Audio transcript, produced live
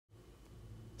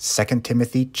2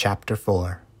 Timothy chapter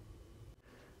 4.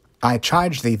 I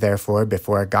charge thee therefore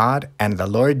before God and the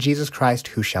Lord Jesus Christ,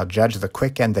 who shall judge the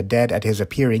quick and the dead at his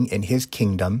appearing in his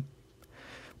kingdom,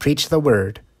 preach the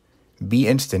word, be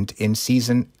instant in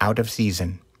season out of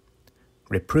season.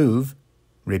 Reprove,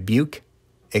 rebuke,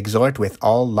 exhort with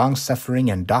all longsuffering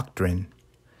and doctrine.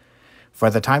 For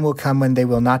the time will come when they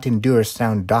will not endure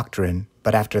sound doctrine,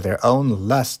 but after their own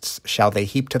lusts shall they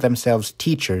heap to themselves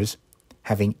teachers,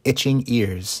 having itching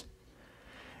ears.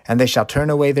 And they shall turn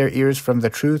away their ears from the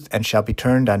truth, and shall be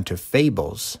turned unto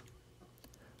fables.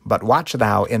 But watch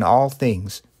thou in all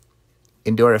things,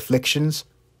 endure afflictions,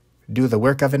 do the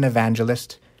work of an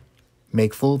evangelist,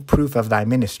 make full proof of thy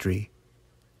ministry.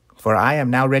 For I am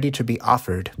now ready to be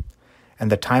offered,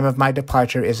 and the time of my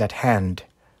departure is at hand.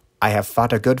 I have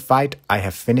fought a good fight, I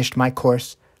have finished my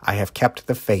course, I have kept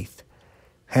the faith.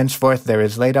 Henceforth there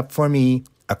is laid up for me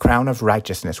a crown of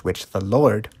righteousness, which the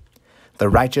Lord, the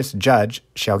righteous judge,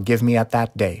 shall give me at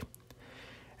that day.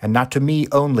 And not to me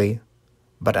only,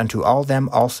 but unto all them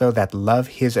also that love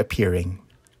his appearing.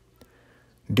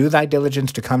 Do thy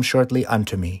diligence to come shortly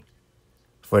unto me.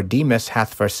 For Demas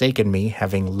hath forsaken me,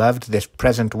 having loved this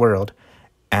present world,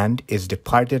 and is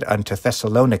departed unto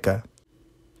Thessalonica.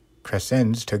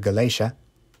 Crescens to Galatia,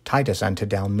 Titus unto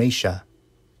Dalmatia.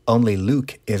 Only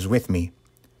Luke is with me.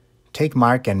 Take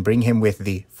Mark and bring him with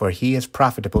thee, for he is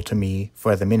profitable to me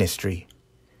for the ministry.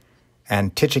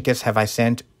 And Tychicus have I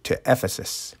sent to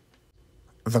Ephesus.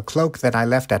 The cloak that I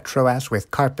left at Troas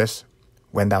with Carpus,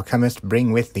 when thou comest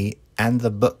bring with thee, and the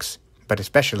books, but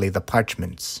especially the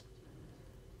parchments.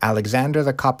 Alexander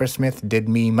the coppersmith did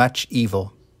me much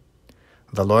evil.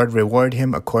 The Lord reward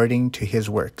him according to his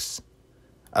works,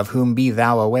 of whom be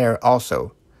thou aware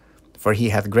also, for he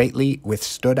hath greatly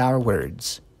withstood our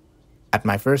words. At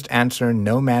my first answer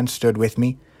no man stood with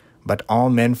me, but all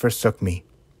men forsook me.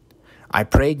 I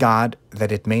pray God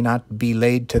that it may not be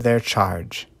laid to their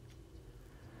charge.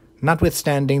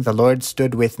 Notwithstanding the Lord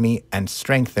stood with me and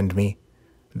strengthened me,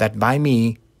 that by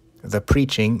me the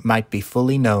preaching might be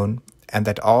fully known, and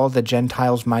that all the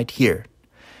Gentiles might hear.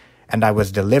 And I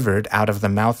was delivered out of the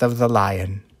mouth of the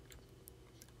lion.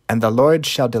 And the Lord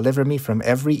shall deliver me from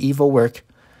every evil work,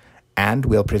 and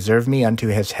will preserve me unto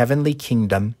his heavenly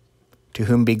kingdom, to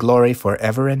whom be glory for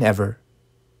ever and ever.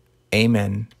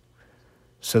 Amen.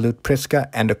 Salute Prisca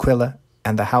and Aquila,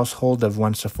 and the household of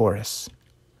Onesiphorus.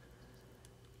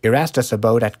 Erastus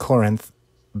abode at Corinth,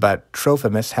 but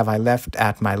Trophimus have I left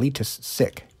at Miletus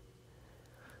sick.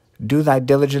 Do thy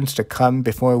diligence to come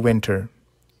before winter.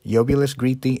 Eubulus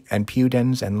greet thee, and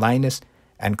Pudens, and Linus,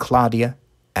 and Claudia,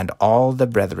 and all the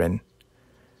brethren.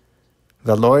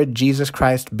 The Lord Jesus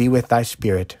Christ be with thy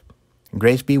spirit.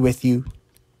 Grace be with you.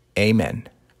 Amen.